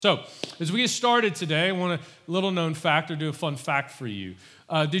So, as we get started today, I want a little known fact or do a fun fact for you.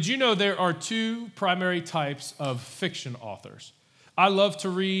 Did you know there are two primary types of fiction authors? I love to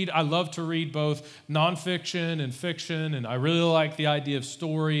read. I love to read both nonfiction and fiction, and I really like the idea of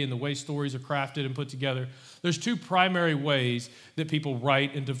story and the way stories are crafted and put together. There's two primary ways that people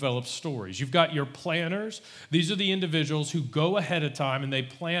write and develop stories. You've got your planners. These are the individuals who go ahead of time and they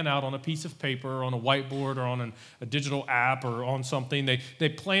plan out on a piece of paper or on a whiteboard or on a digital app or on something. They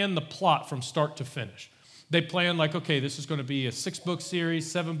plan the plot from start to finish. They plan like, okay, this is going to be a 6-book series,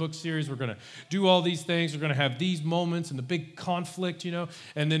 7-book series. We're going to do all these things. We're going to have these moments and the big conflict, and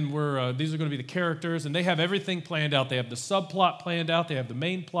then these are going to be the characters, and they have everything planned out. They have the subplot planned out. They have the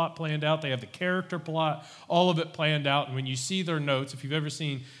main plot planned out. They have the character plot, all of it planned out. And when you see their notes, if you've ever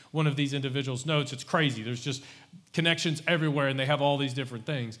seen one of these individuals' notes, it's crazy. There's just connections everywhere, and they have all these different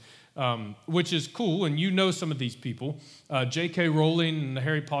things. Which is cool, and you know some of these people. J.K. Rowling in the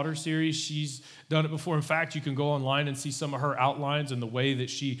Harry Potter series, she's done it before. In fact, you can go online and see some of her outlines and the way that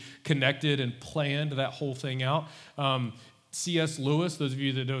she connected and planned that whole thing out. C.S. Lewis, those of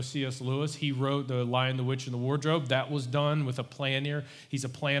you that know C.S. Lewis, he wrote The Lion, the Witch, and the Wardrobe. That was done with a planner. He's a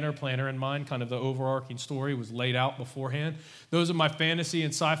planner in mind. Kind of the overarching story was laid out beforehand. Those are my fantasy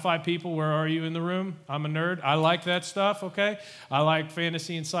and sci-fi people. Where are you in the room? I'm a nerd. I like that stuff, okay? I like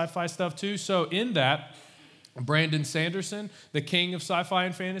fantasy and sci-fi stuff too. So in that, Brandon Sanderson, the king of sci-fi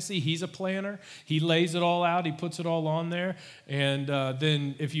and fantasy, he's a planner. He lays it all out. He puts it all on there. And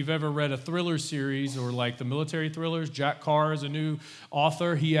then if you've ever read a thriller series or like the military thrillers, Jack Carr is a new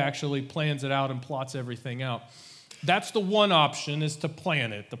author. He actually plans it out and plots everything out. That's the one option, is to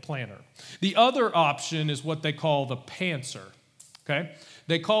plan it, the planner. The other option is what they call the pantser, okay?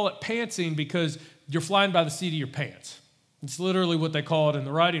 They call it pantsing because you're flying by the seat of your pants. It's literally what they call it in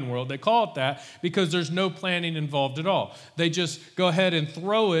the writing world. They call it that because there's no planning involved at all. They just go ahead and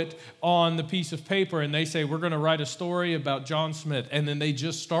throw it on the piece of paper and they say, we're going to write a story about John Smith. And then they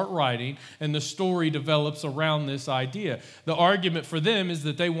just start writing and the story develops around this idea. The argument for them is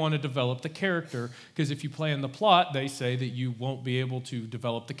that they want to develop the character because if you plan the plot, they say that you won't be able to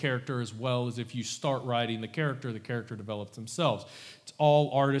develop the character as well as if you start writing the character develops themselves. It's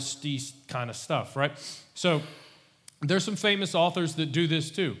all artisty kind of stuff, right? So there's some famous authors that do this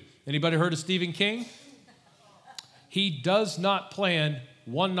too. Anybody heard of Stephen King? He does not plan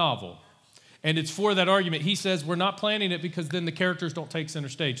one novel. And it's for that argument. He says, we're not planning it because then the characters don't take center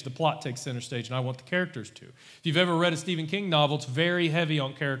stage. The plot takes center stage, and I want the characters to. If you've ever read a Stephen King novel, it's very heavy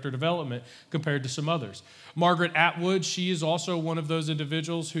on character development compared to some others. Margaret Atwood, she is also one of those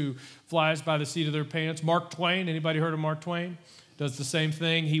individuals who flies by the seat of their pants. Mark Twain, anybody heard of Mark Twain? Does the same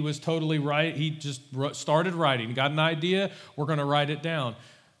thing. He was totally right. He just started writing. He got an idea. We're going to write it down.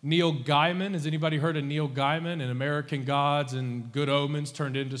 Neil Gaiman. Has anybody heard of Neil Gaiman and American Gods and Good Omens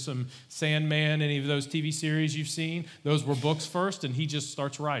turned into some Sandman, any of those TV series you've seen? Those were books first, and he just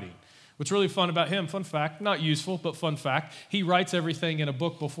starts writing. What's really fun about him, fun fact, not useful, but fun fact, he writes everything in a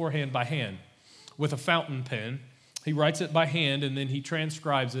book beforehand by hand with a fountain pen. He writes it by hand, and then he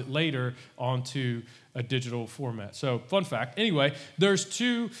transcribes it later onto a digital format. So, fun fact. Anyway, there's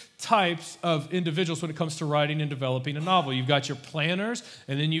two types of individuals when it comes to writing and developing a novel. You've got your planners,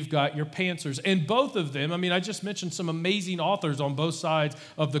 and then you've got your pantsers. And both of them, I just mentioned some amazing authors on both sides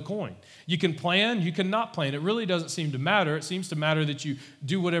of the coin. You can plan, you can not plan. It really doesn't seem to matter. It seems to matter that you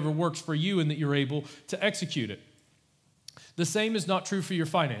do whatever works for you and that you're able to execute it. The same is not true for your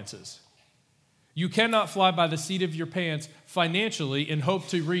finances. You cannot fly by the seat of your pants financially and hope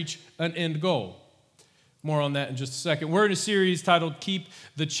to reach an end goal. More on that in just a second. We're in a series titled Keep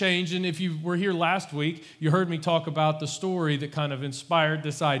the Change, and if you were here last week, you heard me talk about the story that kind of inspired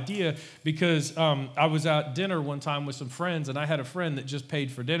this idea because I was at dinner one time with some friends, and I had a friend that just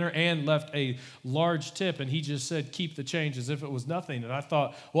paid for dinner and left a large tip, and he just said, keep the change, as if it was nothing. And I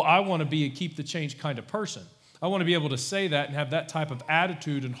thought, well, I want to be a keep the change kind of person. I want to be able to say that and have that type of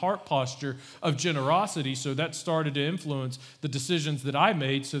attitude and heart posture of generosity, so that started to influence the decisions that I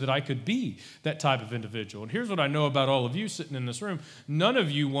made so that I could be that type of individual. And here's what I know about all of you sitting in this room. None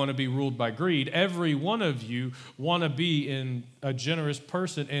of you want to be ruled by greed. Every one of you want to be in a generous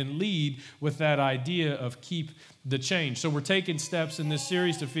person and lead with that idea of keep the change. So we're taking steps in this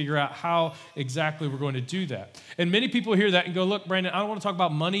series to figure out how exactly we're going to do that. And many people hear that and go, look, Brandon, I don't want to talk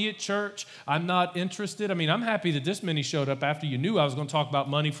about money at church. I'm not interested. I'm happy that this many showed up after you knew I was going to talk about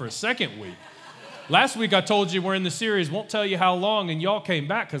money for a second week. Last week I told you we're in the series, won't tell you how long, and y'all came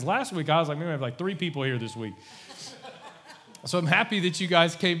back because last week I was like, maybe I have like 3 people here this week. So I'm happy that you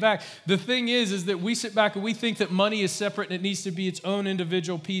guys came back. The thing is that we sit back and we think that money is separate and it needs to be its own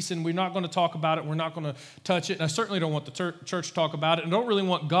individual piece, and we're not going to talk about it. We're not going to touch it. And I certainly don't want the church to talk about it, and don't really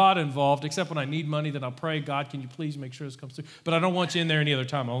want God involved, except when I need money, then I'll pray, God, can you please make sure this comes through? But I don't want you in there any other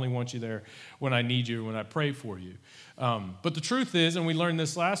time. I only want you there when I need you, when I pray for you. But the truth is, and we learned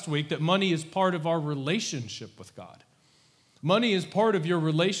this last week, that money is part of our relationship with God. Money is part of your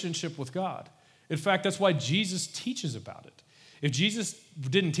relationship with God. In fact, that's why Jesus teaches about it. If Jesus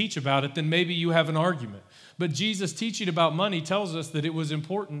didn't teach about it, then maybe you have an argument. But Jesus teaching about money tells us that it was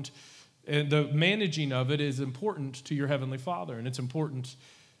important, and the managing of it is important to your Heavenly Father, and it's important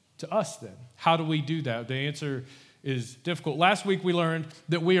to us then. How do we do that? The answer is difficult. Last week we learned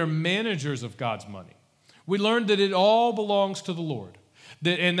that we are managers of God's money. We learned that it all belongs to the Lord.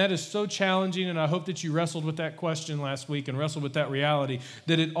 And that is so challenging, and I hope that you wrestled with that question last week and wrestled with that reality,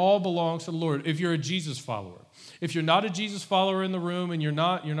 that it all belongs to the Lord. If you're a Jesus follower, if you're not a Jesus follower in the room and you're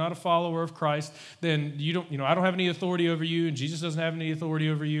not a follower of Christ, then I don't have any authority over you, and Jesus doesn't have any authority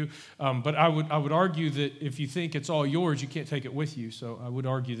over you. But I would argue that if you think it's all yours, you can't take it with you. So I would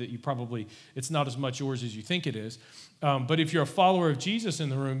argue that it's not as much yours as you think it is. But if you're a follower of Jesus in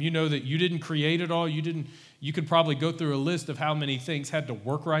the room, you know that you didn't create it all. You could probably go through a list of how many things had to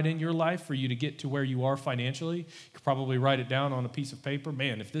work right in your life for you to get to where you are financially. You could probably write it down on a piece of paper.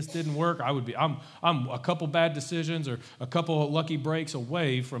 Man, if this didn't work, I'm a couple bad decisions or a couple of lucky breaks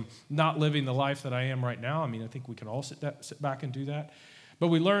away from not living the life that I am right now. I mean, I think we can all sit back and do that. But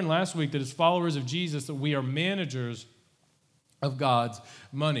we learned last week that as followers of Jesus, that we are managers of God's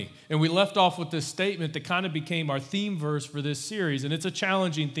money. And we left off with this statement that kind of became our theme verse for this series. And it's a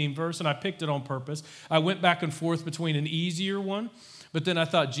challenging theme verse, and I picked it on purpose. I went back and forth between an easier one, but then I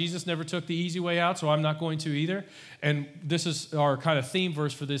thought Jesus never took the easy way out, so I'm not going to either. And this is our kind of theme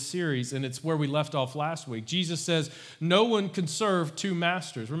verse for this series, and it's where we left off last week. Jesus says, no one can serve two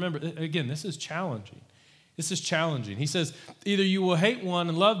masters. Remember, again, this is challenging. This is challenging. He says, either you will hate one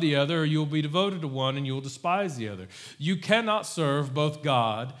and love the other, or you will be devoted to one and you will despise the other. You cannot serve both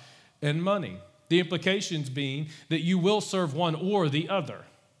God and money. The implications being that you will serve one or the other.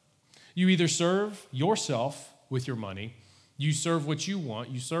 You either serve yourself with your money, you serve what you want,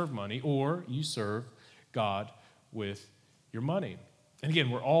 you serve money, or you serve God with your money. And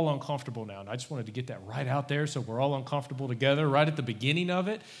again, we're all uncomfortable now, and I just wanted to get that right out there so we're all uncomfortable together right at the beginning of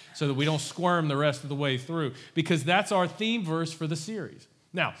it so that we don't squirm the rest of the way through, because that's our theme verse for the series.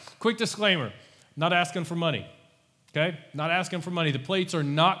 Now, quick disclaimer, not asking for money, okay? Not asking for money. The plates are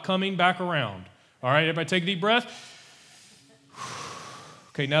not coming back around. All right, everybody take a deep breath.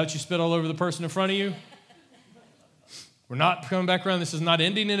 Okay, now that you spit all over the person in front of you, we're not coming back around. This is not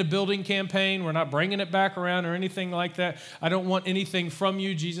ending in a building campaign. We're not bringing it back around or anything like that. I don't want anything from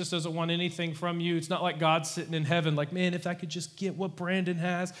you. Jesus doesn't want anything from you. It's not like God's sitting in heaven like, man, if I could just get what Brandon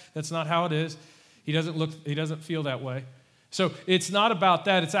has. That's not how it is. He doesn't feel that way. So it's not about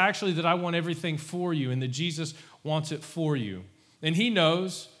that. It's actually that I want everything for you and that Jesus wants it for you. And he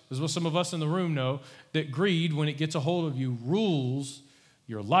knows, as well some of us in the room know, that greed, when it gets a hold of you, rules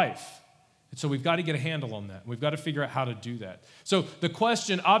your life. And so we've got to get a handle on that. We've got to figure out how to do that. So the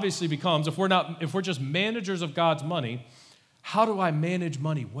question obviously becomes, if we're just managers of God's money, how do I manage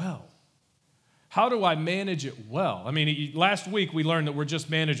money well? How do I manage it well? I mean, last week we learned that we're just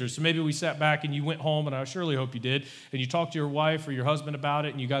managers. So maybe we sat back and you went home, and I surely hope you did, and you talked to your wife or your husband about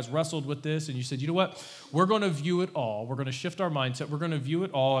it, and you guys wrestled with this, and you said, you know what? We're going to view it all. We're going to shift our mindset. We're going to view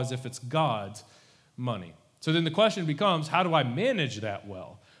it all as if it's God's money. So then the question becomes, how do I manage that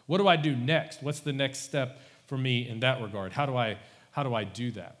well? What do I do next? What's the next step for me in that regard? How do I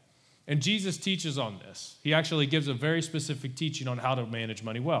do that? And Jesus teaches on this. He actually gives a very specific teaching on how to manage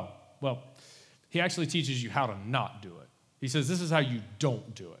money well. Well, he actually teaches you how to not do it. He says this is how you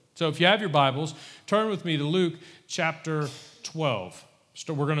don't do it. So if you have your Bibles, turn with me to Luke chapter 12.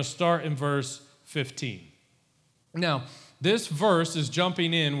 So we're going to start in verse 15. Now, this verse is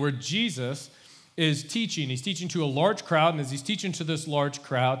jumping in where Jesus is teaching. He's teaching to a large crowd, and as he's teaching to this large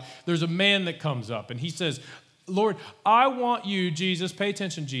crowd, there's a man that comes up, and he says, Lord, I want you, Jesus, pay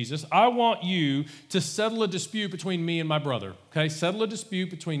attention, Jesus, I want you to settle a dispute between me and my brother, okay? Settle a dispute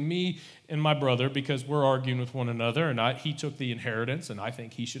between me and my brother because we're arguing with one another, and he took the inheritance, and I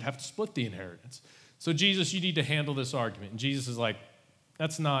think he should have to split the inheritance. So, Jesus, you need to handle this argument. And Jesus is like,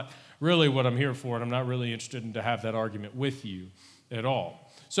 that's not really what I'm here for, and I'm not really interested in to have that argument with you at all.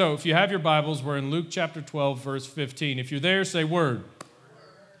 So if you have your Bibles, we're in Luke chapter 12, verse 15. If you're there, say word.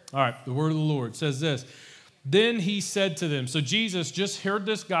 All right, the word of the Lord says this. Then he said to them, so Jesus just heard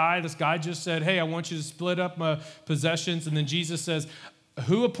this guy just said, hey, I want you to split up my possessions. And then Jesus says,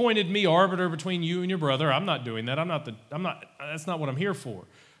 Who appointed me arbiter between you and your brother? I'm not doing that. That's not what I'm here for.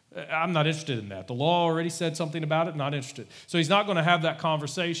 I'm not interested in that. The law already said something about it, not interested. So he's not going to have that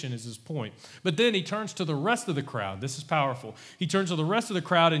conversation is his point. But then he turns to the rest of the crowd. This is powerful. He turns to the rest of the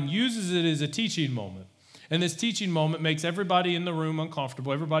crowd and uses it as a teaching moment. And this teaching moment makes everybody in the room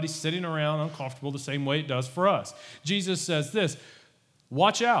uncomfortable. Everybody's sitting around uncomfortable the same way it does for us. Jesus says this,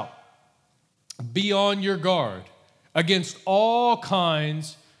 watch out, be on your guard against all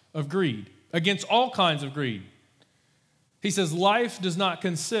kinds of greed. Against all kinds of greed. He says, life does not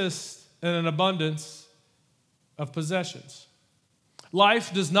consist in an abundance of possessions.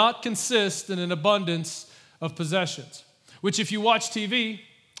 Life does not consist in an abundance of possessions. Which if you watch TV,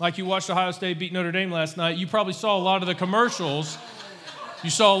 like you watched Ohio State beat Notre Dame last night, you probably saw a lot of the commercials.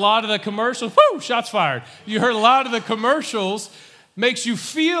 You saw a lot of the commercials. Woo, shots fired. You heard a lot of the commercials. Makes you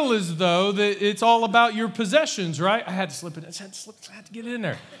feel as though that it's all about your possessions, right? I had to slip it. I had to get it in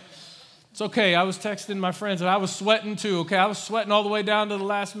there. It's okay. I was texting my friends, and I was sweating too, okay? I was sweating all the way down to the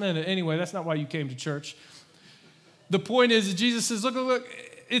last minute. Anyway, that's not why you came to church. The point is that Jesus says, look,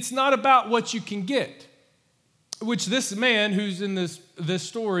 it's not about what you can get, which this man who's in this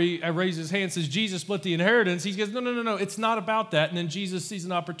story raised his hand, says Jesus split the inheritance. He goes, no, it's not about that. And then Jesus sees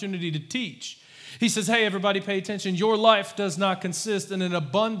an opportunity to teach. He says, hey, everybody pay attention. Your life does not consist in an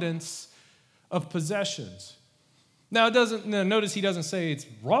abundance of possessions. Now, notice he doesn't say it's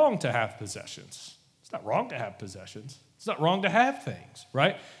wrong to have possessions. It's not wrong to have possessions. It's not wrong to have things,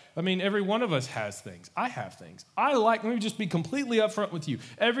 right? I mean, every one of us has things. I have things. Let me just be completely upfront with you.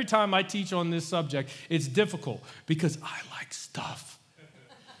 Every time I teach on this subject, it's difficult because I like stuff.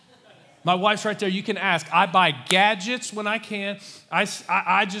 My wife's right there. You can ask. I buy gadgets when I can.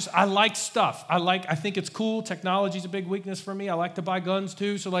 I like stuff. I think it's cool. Technology's a big weakness for me. I like to buy guns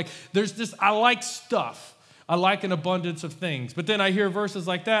too. So I like stuff. I like an abundance of things. But then I hear verses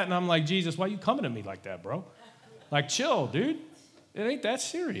like that, and I'm like, Jesus, why are you coming at me like that, bro? Like, chill, dude. It ain't that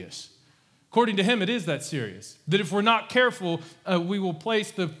serious. According to him, it is that serious. That if we're not careful, we will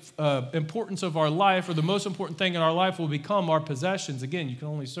place the importance of our life, or the most important thing in our life will become our possessions. Again, you can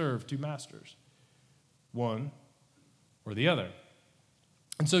only serve two masters, one or the other.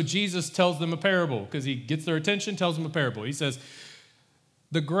 And so Jesus tells them a parable because he gets their attention, tells them a parable. He says,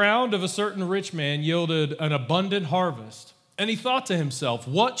 the ground of a certain rich man yielded an abundant harvest. And he thought to himself,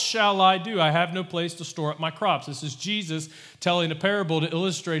 what shall I do? I have no place to store up my crops. This is Jesus telling a parable to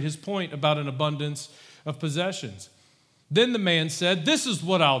illustrate his point about an abundance of possessions. Then the man said, this is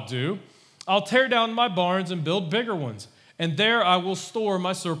what I'll do. I'll tear down my barns and build bigger ones, and there I will store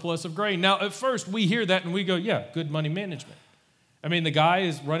my surplus of grain. Now, at first, we hear that and we go, yeah, good money management. I mean, the guy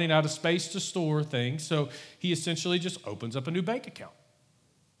is running out of space to store things, so he essentially just opens up a new bank account.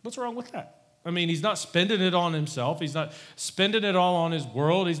 What's wrong with that? I mean, he's not spending it on himself. He's not spending it all on his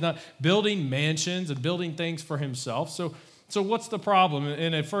world. He's not building mansions and building things for himself. So what's the problem?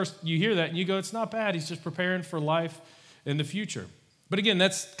 And at first you hear that and you go, it's not bad. He's just preparing for life in the future. But again,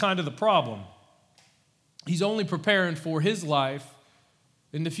 that's kind of the problem. He's only preparing for his life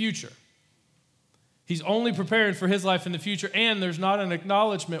in the future. He's only preparing for his life in the future, and there's not an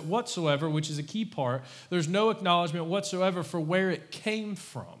acknowledgement whatsoever, which is a key part. There's no acknowledgement whatsoever for where it came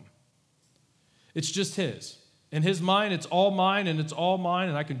from. It's just his. In his mind, it's all mine, and it's all mine,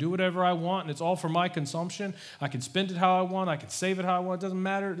 and I can do whatever I want, and it's all for my consumption. I can spend it how I want. I can save it how I want. It doesn't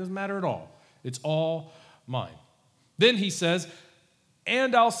matter. It doesn't matter at all. It's all mine. Then he says,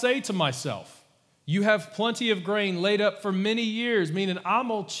 and I'll say to myself, you have plenty of grain laid up for many years, meaning I'm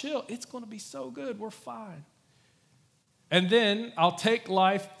going to chill. It's going to be so good. We're fine. And then I'll take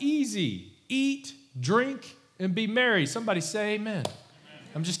life easy. Eat, drink, and be merry. Somebody say amen.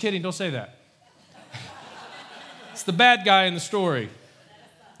 I'm just kidding. Don't say that. It's the bad guy in the story.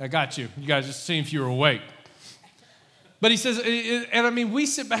 I got you. You guys just seeing if you were awake. But he says, and I mean, we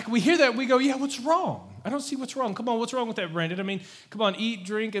sit back, we hear that, we go, yeah, what's wrong? I don't see what's wrong. Come on, what's wrong with that, Brandon? I mean, come on, eat,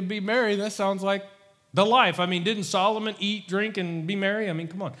 drink, and be merry. That sounds like the life. I mean, didn't Solomon eat, drink, and be merry? I mean,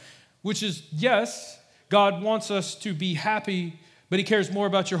 come on. Which is, yes, God wants us to be happy, but he cares more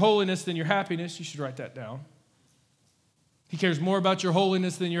about your holiness than your happiness. You should write that down. He cares more about your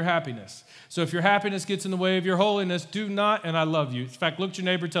holiness than your happiness. So if your happiness gets in the way of your holiness, do not, and I love you. In fact, look at your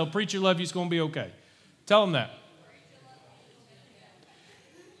neighbor, tell preacher love you, it's going to be okay. Tell him that.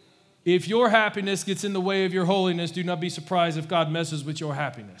 If your happiness gets in the way of your holiness, do not be surprised if God messes with your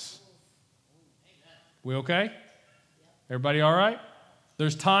happiness. We okay? Everybody all right?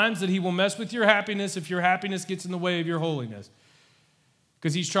 There's times that he will mess with your happiness if your happiness gets in the way of your holiness.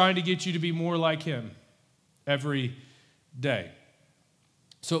 Because he's trying to get you to be more like him every day.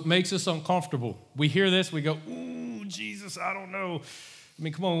 So it makes us uncomfortable. We hear this, we go, ooh, Jesus, I don't know. I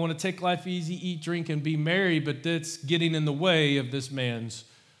mean, come on, we want to take life easy, eat, drink, and be merry, but that's getting in the way of this man's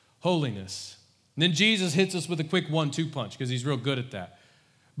holiness. And then Jesus hits us with a quick 1-2 punch because he's real good at that.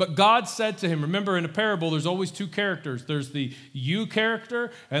 But God said to him, remember in a parable, there's always two characters. There's the you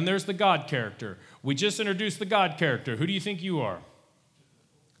character and there's the God character. We just introduced the God character. Who do you think you are?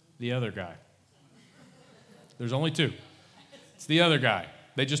 The other guy. There's only two. It's the other guy.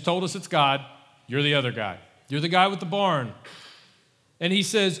 They just told us it's God. You're the other guy. You're the guy with the barn. And he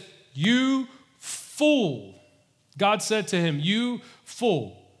says, you fool. God said to him, you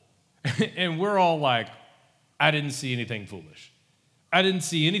fool. And we're all like, I didn't see anything foolish. I didn't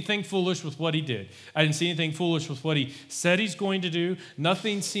see anything foolish with what he did. I didn't see anything foolish with what he said he's going to do.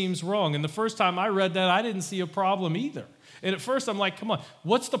 Nothing seems wrong. And the first time I read that, I didn't see a problem either. And at first I'm like, come on,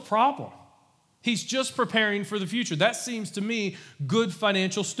 what's the problem? He's just preparing for the future. That seems to me good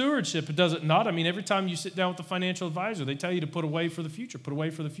financial stewardship. Does it not? I mean, every time you sit down with a financial advisor, they tell you to put away for the future, put away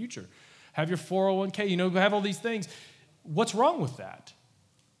for the future. Have your 401k, have all these things. What's wrong with that?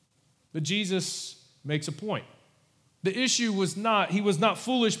 But Jesus makes a point. The issue was not, he was not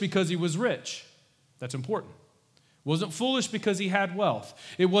foolish because he was rich. That's important. Wasn't foolish because he had wealth.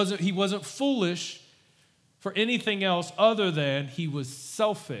 He wasn't foolish for anything else other than he was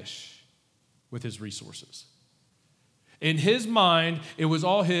selfish with his resources. In his mind, it was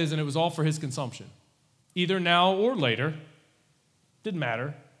all his and it was all for his consumption. Either now or later. Didn't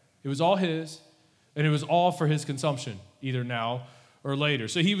matter. It was all his and it was all for his consumption, either now or later.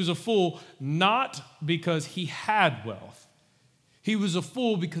 So he was a fool not because he had wealth. He was a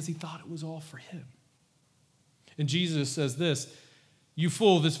fool because he thought it was all for him. And Jesus says this, you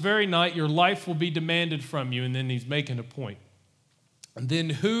fool, this very night your life will be demanded from you. And then he's making a point. And then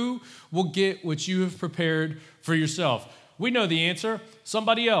who will get what you have prepared for yourself? We know the answer.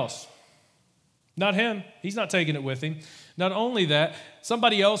 Somebody else. Not him. He's not taking it with him. Not only that,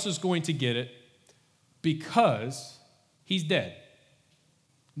 somebody else is going to get it because he's dead.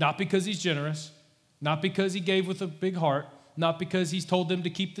 Not because he's generous. Not because he gave with a big heart. Not because he's told them to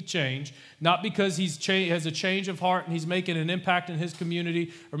keep the change. Not because he has a change of heart and he's making an impact in his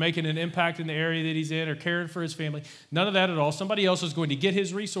community or making an impact in the area that he's in or caring for his family. None of that at all. Somebody else is going to get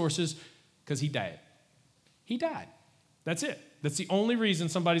his resources because he died. He died. That's it. That's the only reason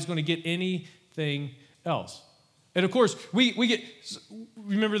somebody's going to get anything else. And of course,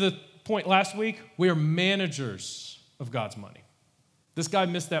 remember the point last week? We are managers of God's money. This guy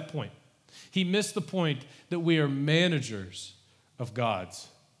missed that point. He missed the point that we are managers of God's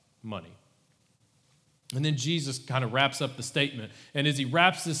money. And then Jesus kind of wraps up the statement. And as he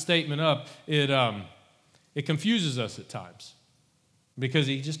wraps this statement up, it confuses us at times because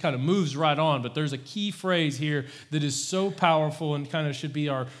he just kind of moves right on. But there's a key phrase here that is so powerful and kind of should be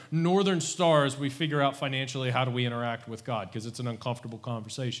our northern star as we figure out financially how do we interact with God, because it's an uncomfortable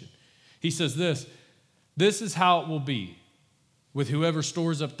conversation. He says this is how it will be with whoever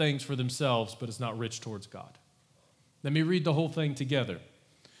stores up things for themselves but is not rich towards God. Let me read the whole thing together.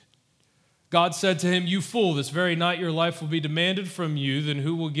 God said to him, you fool, this very night your life will be demanded from you, then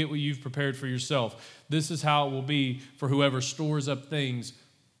who will get what you've prepared for yourself? This is how it will be for whoever stores up things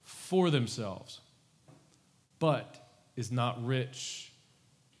for themselves, but is not rich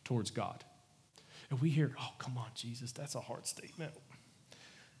towards God. And we hear, oh, come on, Jesus, that's a hard statement.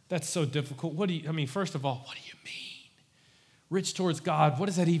 That's so difficult. First of all, what do you mean? Rich towards God, what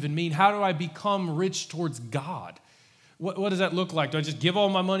does that even mean? How do I become rich towards God? What does that look like? Do I just give all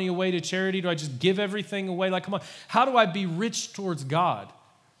my money away to charity? Do I just give everything away? Like, come on, how do I be rich towards God?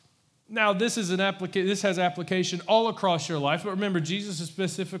 Now, this has application all across your life, but remember, Jesus is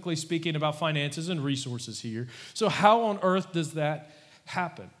specifically speaking about finances and resources here. So how on earth does that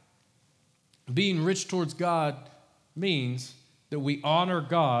happen? Being rich towards God means that we honor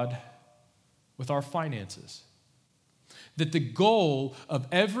God with our finances. That the goal of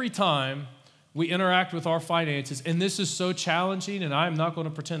every time we interact with our finances, and this is so challenging, and I'm not going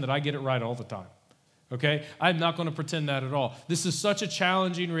to pretend that I get it right all the time, okay? I'm not going to pretend that at all. This is such a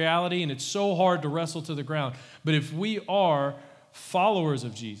challenging reality, and it's so hard to wrestle to the ground. But if we are followers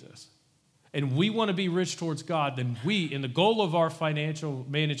of Jesus, and we want to be rich towards God, then and the goal of our financial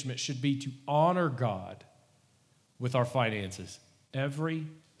management should be to honor God with our finances every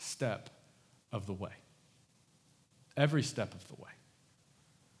step of the way. Every step of the way.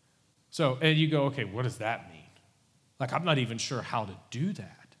 So, and you go, okay, what does that mean? Like, I'm not even sure how to do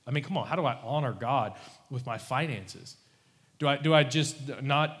that. I mean, come on, how do I honor God with my finances? Do I just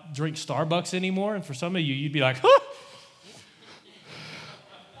not drink Starbucks anymore? And for some of you, you'd be like,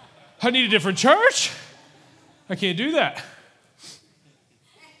 I need a different church. I can't do that.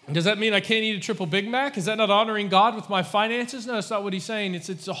 Does that mean I can't eat a triple Big Mac? Is that not honoring God with my finances? No, that's not what he's saying.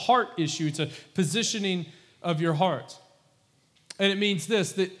 It's a heart issue. It's a positioning of your heart. And it means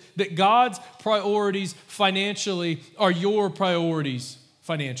this, that God's priorities financially are your priorities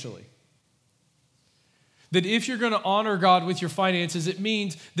financially. That if you're going to honor God with your finances, it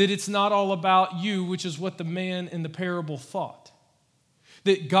means that it's not all about you, which is what the man in the parable thought.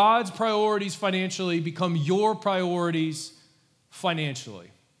 That God's priorities financially become your priorities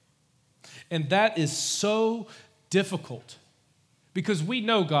financially. And that is so difficult because we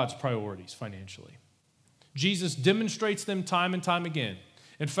know God's priorities financially. Jesus demonstrates them time and time again.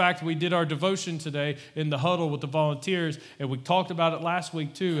 In fact, we did our devotion today in the huddle with the volunteers, and we talked about it last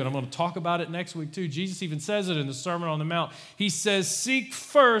week too, and I'm going to talk about it next week too. Jesus even says it in the Sermon on the Mount. He says, seek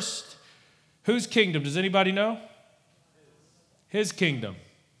first whose kingdom? Does anybody know? His kingdom.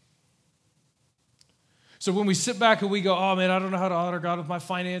 So when we sit back and we go, oh man, I don't know how to honor God with my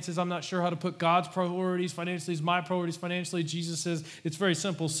finances. I'm not sure how to put God's priorities financially as my priorities financially. Jesus says it's very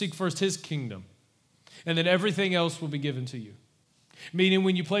simple. Seek first his kingdom. And then everything else will be given to you. Meaning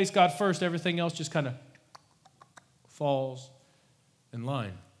when you place God first, everything else just kind of falls in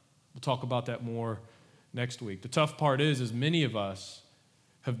line. We'll talk about that more next week. The tough part is many of us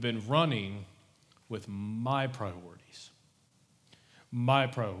have been running with my priorities. My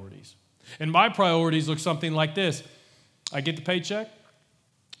priorities. And my priorities look something like this. I get the paycheck,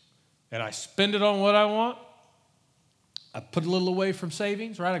 and I spend it on what I want. I put a little away from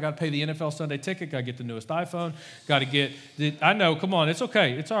savings, right? I got to pay the NFL Sunday ticket. Got to get the newest iPhone. Got to get, I know, come on. It's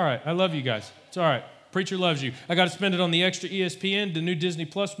okay. It's all right. I love you guys. It's all right. Preacher loves you. I got to spend it on the extra ESPN. The new Disney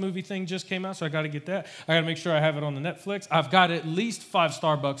Plus movie thing just came out, so I got to get that. I got to make sure I have it on the Netflix. I've got at least 5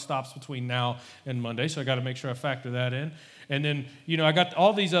 Starbucks stops between now and Monday, so I got to make sure I factor that in. And then, I got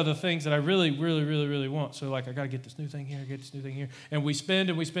all these other things that I really, really, really, really want. So, I got to get this new thing here, get this new thing here. And we spend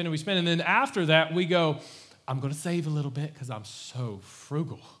and we spend and we spend. And then after that, we go, I'm going to save a little bit because I'm so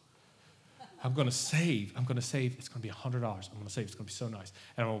frugal. I'm going to save. It's going to be $100. I'm going to save. It's going to be so nice.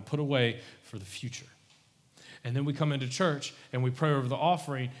 And I'm going to put away for the future. And then we come into church and we pray over the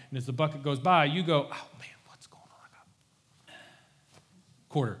offering. And as the bucket goes by, you go, oh, man, what's going on? I got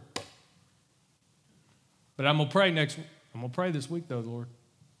quarter. But I'm going to pray this week, though, Lord.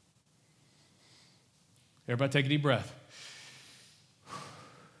 Everybody take a deep breath.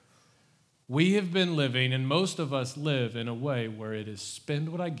 We have been living, and most of us live in a way where it is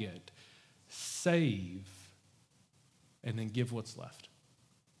spend what I get, save, and then give what's left.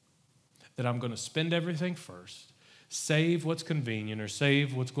 That I'm going to spend everything first, save what's convenient, or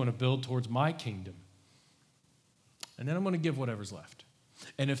save what's going to build towards my kingdom, and then I'm going to give whatever's left.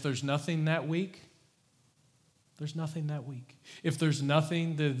 And if there's nothing that week, there's nothing that week. If there's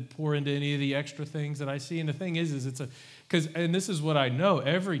nothing to pour into any of the extra things that I see, and the thing is and this is what I know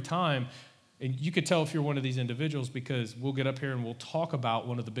every time. And you could tell if you're one of these individuals because we'll get up here and we'll talk about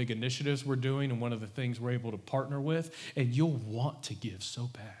one of the big initiatives we're doing and one of the things we're able to partner with, and you'll want to give so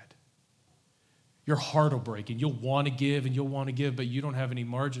bad. Your heart will break, and you'll want to give, but you don't have any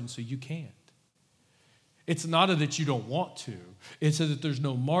margin, so you can't. It's not that you don't want to. It's that there's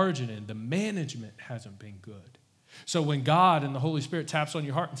no margin, and the management hasn't been good. So when God and the Holy Spirit taps on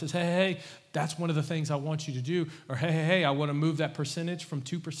your heart and says, hey, that's one of the things I want you to do, or hey, I want to move that percentage from 2%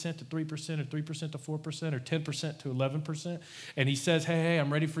 to 3% or 3% to 4% or 10% to 11%, and he says, hey,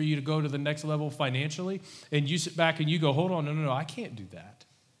 I'm ready for you to go to the next level financially, and you sit back and you go, hold on, no, I can't do that.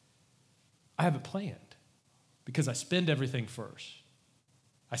 I have it planned because I spend everything first.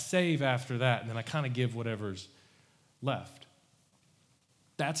 I save after that, and then I kind of give whatever's left.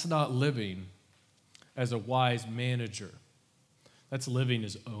 That's not living as a wise manager. That's living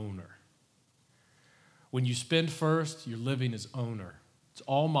as owner. When you spend first, you're living as owner. It's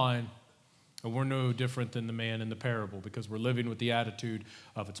all mine, and we're no different than the man in the parable because we're living with the attitude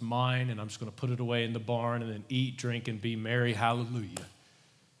of it's mine, and I'm just going to put it away in the barn and then eat, drink, and be merry. Hallelujah.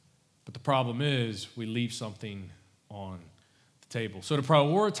 But the problem is we leave something on the table. So to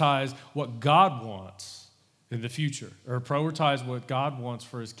prioritize what God wants in the future, or prioritize what God wants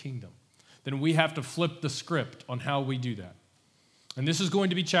for his kingdom, then we have to flip the script on how we do that. And this is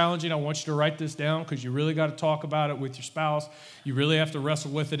going to be challenging. I want you to write this down because you really got to talk about it with your spouse. You really have to wrestle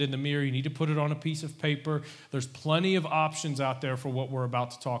with it in the mirror. You need to put it on a piece of paper. There's plenty of options out there for what we're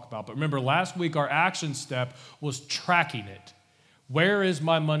about to talk about. But remember, last week our action step was tracking it. Where is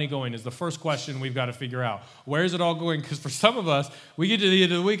my money going is the first question we've got to figure out. Where is it all going? Because for some of us, we get to the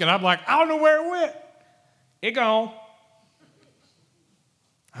end of the week and I'm like, I don't know where it went. It gone.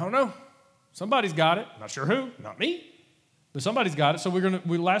 I don't know. Somebody's got it. Not sure who. Not me. But somebody's got it. So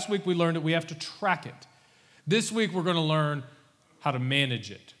last week we learned that we have to track it. This week we're going to learn how to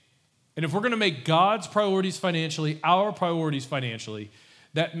manage it. And if we're going to make God's priorities financially our priorities financially,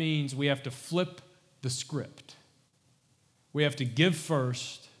 that means we have to flip the script. We have to give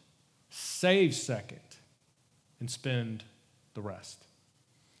first, save second, and spend the rest.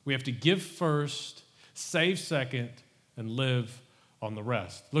 We have to give first, save second, and live on the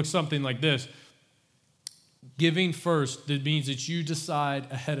rest. Looks something like this. Giving first, that means that you decide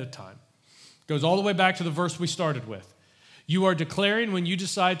ahead of time. It goes all the way back to the verse we started with. You are declaring, when you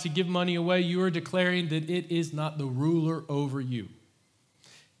decide to give money away, you are declaring that it is not the ruler over you.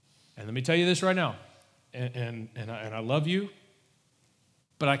 And let me tell you this right now, and I love you,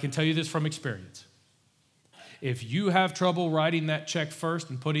 but I can tell you this from experience. If you have trouble writing that check first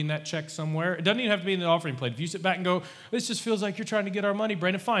and putting that check somewhere, it doesn't even have to be in the offering plate. If you sit back and go, this just feels like you're trying to get our money,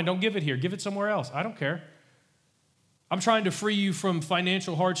 Brandon, fine, don't give it here. Give it somewhere else. I don't care. I'm trying to free you from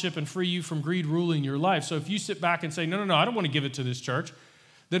financial hardship and free you from greed ruling your life. So if you sit back and say, no, I don't want to give it to this church,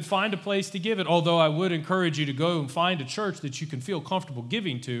 then find a place to give it. Although I would encourage you to go and find a church that you can feel comfortable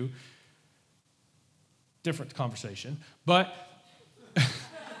giving to. Different conversation. But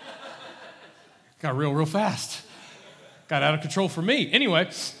got real fast. Got out of control for me. Anyway,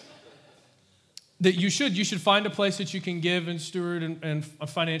 that you should find a place that you can give and steward and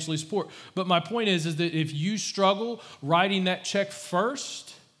financially support. But my point is that if you struggle writing that check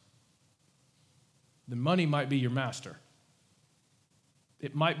first, then money might be your master.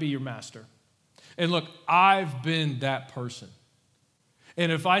 It might be your master. And look, I've been that person.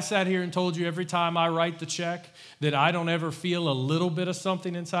 And if I sat here and told you every time I write the check that I don't ever feel a little bit of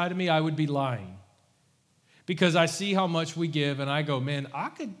something inside of me, I would be lying. Because I see how much we give and I go, man, I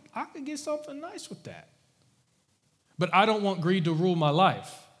could get something nice with that. But I don't want greed to rule my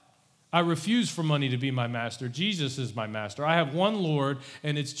life. I refuse for money to be my master. Jesus is my master. I have one Lord,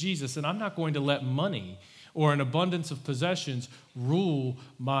 and it's Jesus, and I'm not going to let money or an abundance of possessions rule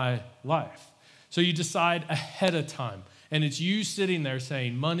my life. So you decide ahead of time, and it's you sitting there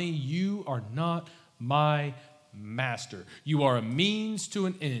saying, money, you are not my master. You are a means to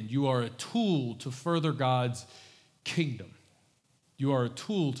an end. You are a tool to further God's kingdom. You are a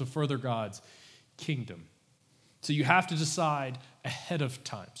tool to further God's kingdom. So you have to decide ahead of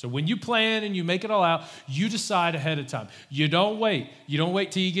time. So when you plan and you make it all out, you decide ahead of time. You don't wait. You don't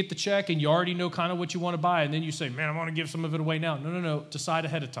wait till you get the check and you already know kind of what you want to buy, and then you say, man, I want to give some of it away now. No. Decide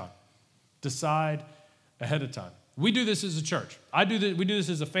ahead of time. Decide ahead of time. We do this as a church. We do this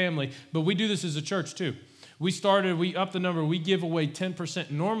as a family, but we do this as a church too. We upped the number. We give away 10%.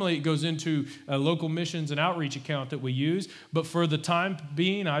 Normally, it goes into a local missions and outreach account that we use. But for the time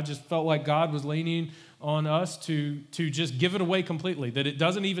being, I just felt like God was leaning on us to just give it away completely, that it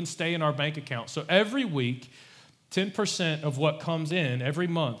doesn't even stay in our bank account. So every week, 10% of what comes in, every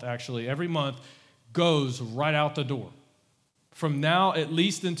month, goes right out the door. From now, at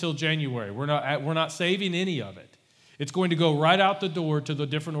least until January. We're not saving any of it. It's going to go right out the door to the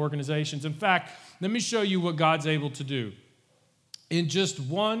different organizations. In fact, let me show you what God's able to do. In just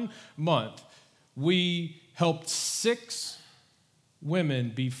 1 month, we helped 6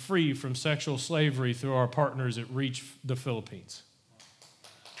 women be free from sexual slavery through our partners at Reach the Philippines.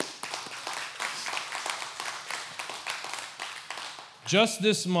 Just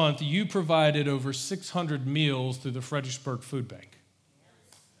this month, you provided over 600 meals through the Fredericksburg Food Bank.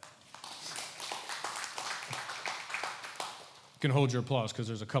 You can hold your applause because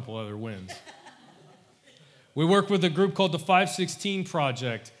there's a couple other wins. We work with a group called the 516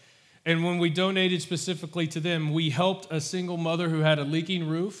 Project, and when we donated specifically to them, we helped a single mother who had a leaking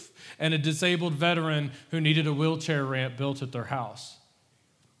roof and a disabled veteran who needed a wheelchair ramp built at their house.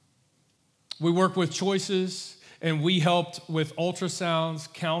 We work with Choices, and we helped with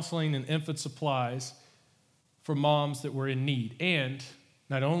ultrasounds, counseling, and infant supplies for moms that were in need. And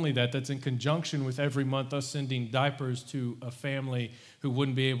not only that, that's in conjunction with every month us sending diapers to a family who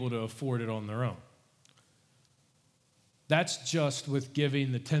wouldn't be able to afford it on their own. That's just with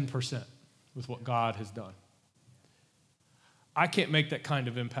giving the 10% with what God has done. I can't make that kind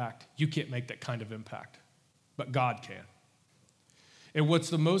of impact. You can't make that kind of impact, but God can. And what's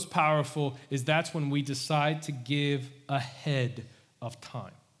the most powerful is that's when we decide to give ahead of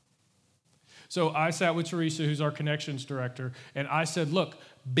time. So I sat with Teresa, who's our connections director, and I said, look,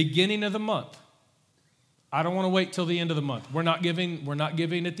 beginning of the month, I don't want to wait till the end of the month. We're not giving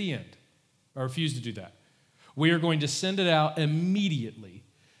at the end. I refuse to do that. We are going to send it out immediately.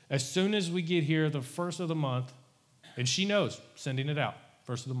 As soon as we get here the first of the month, and she knows, sending it out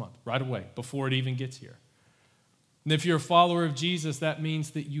first of the month, right away, before it even gets here. And if you're a follower of Jesus, that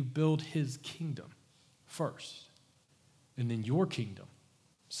means that you build his kingdom first, and then your kingdom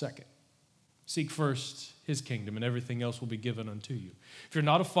second. Seek first his kingdom, and everything else will be given unto you. If you're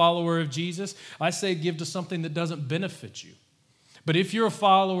not a follower of Jesus, I say give to something that doesn't benefit you. But if you're a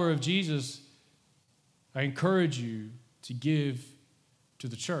follower of Jesus, I encourage you to give to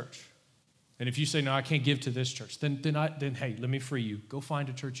the church. And if you say, no, I can't give to this church, then hey, let me free you. Go find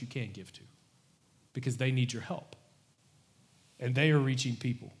a church you can give to, because they need your help. And they are reaching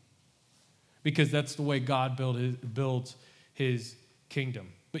people, because that's the way God builds his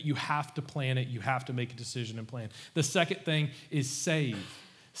kingdom. But you have to plan it. You have to make a decision and plan. The second thing is save.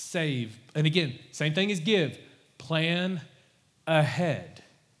 Save. And again, same thing as give. Plan ahead.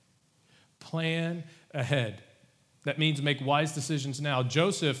 Plan ahead. That means make wise decisions now.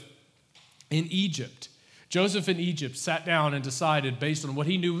 Joseph in Egypt sat down and decided, based on what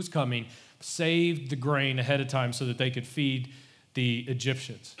he knew was coming, saved the grain ahead of time so that they could feed the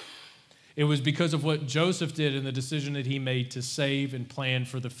Egyptians. It was because of what Joseph did and the decision that he made to save and plan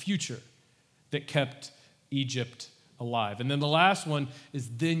for the future that kept Egypt alive. And then the last one is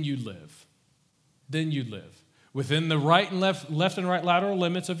then you live. Then you live. Within the right and left and right lateral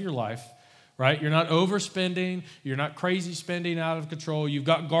limits of your life, right? You're not overspending. You're not crazy spending out of control. You've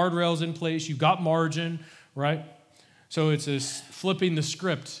got guardrails in place. You've got margin, right? So it's flipping the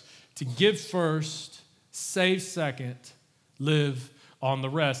script to give first, save second, live on the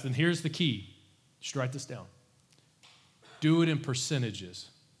rest. And here's the key. Just write this down. Do it in percentages.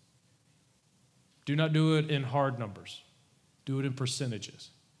 Do not do it in hard numbers. Do it in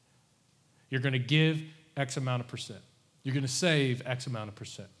percentages. You're going to give X amount of percent. You're going to save X amount of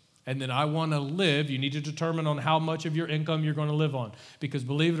percent. And then I want to live. You need to determine on how much of your income you're going to live on. Because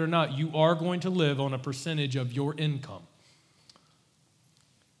believe it or not, you are going to live on a percentage of your income.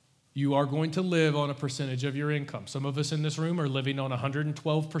 You are going to live on a percentage of your income. Some of us in this room are living on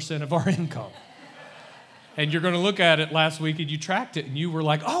 112% of our income. And you're going to look at it last week and you tracked it and you were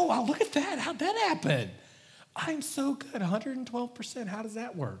like, oh, wow, look at that. How'd that happen? I'm so good, 112%. How does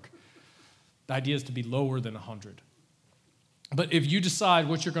that work? The idea is to be lower than 100. But if you decide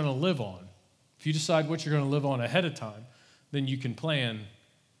what you're going to live on, if you decide what you're going to live on ahead of time, then you can plan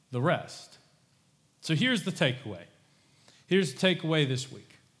the rest. So here's the takeaway. Here's the takeaway this week.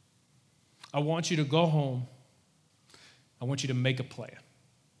 I want you to go home. I want you to make a plan.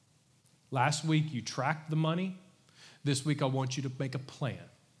 Last week, you tracked the money. This week, I want you to make a plan.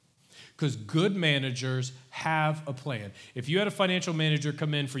 Because good managers have a plan. If you had a financial manager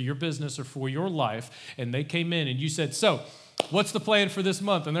come in for your business or for your life, and they came in and you said, so, what's the plan for this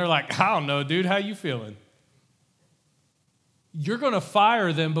month? And they're like, I don't know, dude, how you feeling? You're going to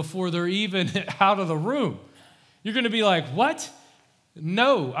fire them before they're even out of the room. You're going to be like, what?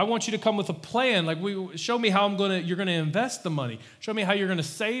 No, I want you to come with a plan. Like, show me how you're going to invest the money. Show me how you're going to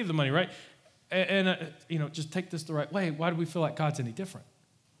save the money, right? And just take this the right way. Why do we feel like God's any different?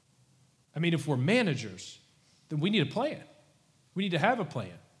 I mean, if we're managers, then we need a plan. We need to have a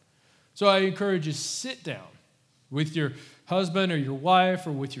plan. So I encourage you, sit down with your husband or your wife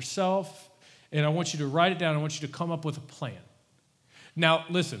or with yourself, and I want you to write it down. I want you to come up with a plan. Now,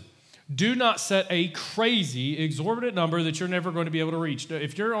 listen. Do not set a crazy, exorbitant number that you're never going to be able to reach.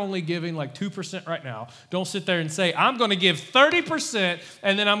 If you're only giving like 2% right now, don't sit there and say, I'm going to give 30%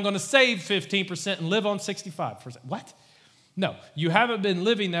 and then I'm going to save 15% and live on 65%. What? No, you haven't been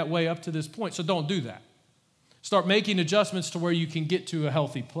living that way up to this point, so don't do that. Start making adjustments to where you can get to a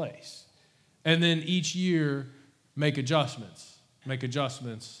healthy place. And then each year, make adjustments, make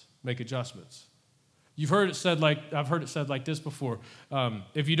adjustments, make adjustments. I've heard it said like this before.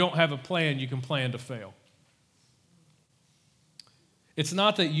 If you don't have a plan, you can plan to fail. It's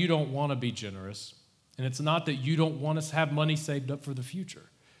not that you don't want to be generous, and it's not that you don't want to have money saved up for the future.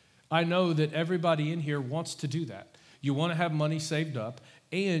 I know that everybody in here wants to do that. You want to have money saved up,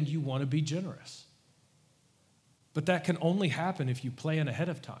 and you want to be generous. But that can only happen if you plan ahead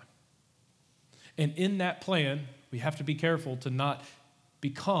of time. And in that plan, we have to be careful to not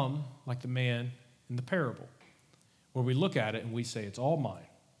become like the man in the parable, where we look at it and we say, it's all mine,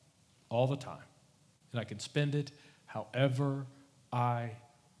 all the time, and I can spend it however I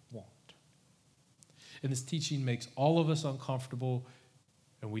want. And this teaching makes all of us uncomfortable,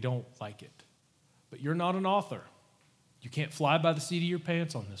 and we don't like it. But you're not an author. You can't fly by the seat of your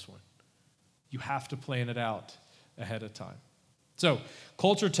pants on this one. You have to plan it out ahead of time. So,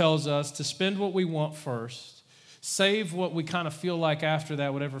 culture tells us to spend what we want first, save what we kind of feel like after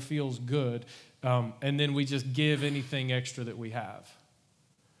that, whatever feels good, and then we just give anything extra that we have.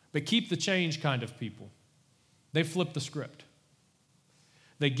 But keep the change kind of people. They flip the script.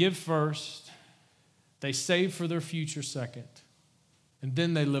 They give first, they save for their future second, and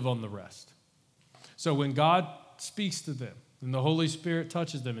then they live on the rest. So when God speaks to them And the Holy Spirit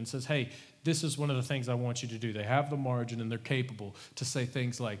touches them and says, hey, this is one of the things I want you to do. They have the margin and they're capable to say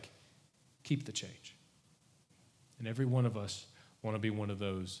things like, keep the change. And every one of us want to be one of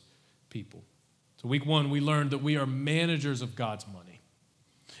those people. So week 1, we learned that we are managers of God's money.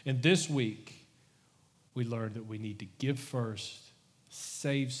 And this week, we learned that we need to give first,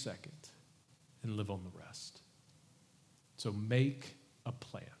 save second, and live on the rest. So make a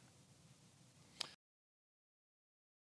plan.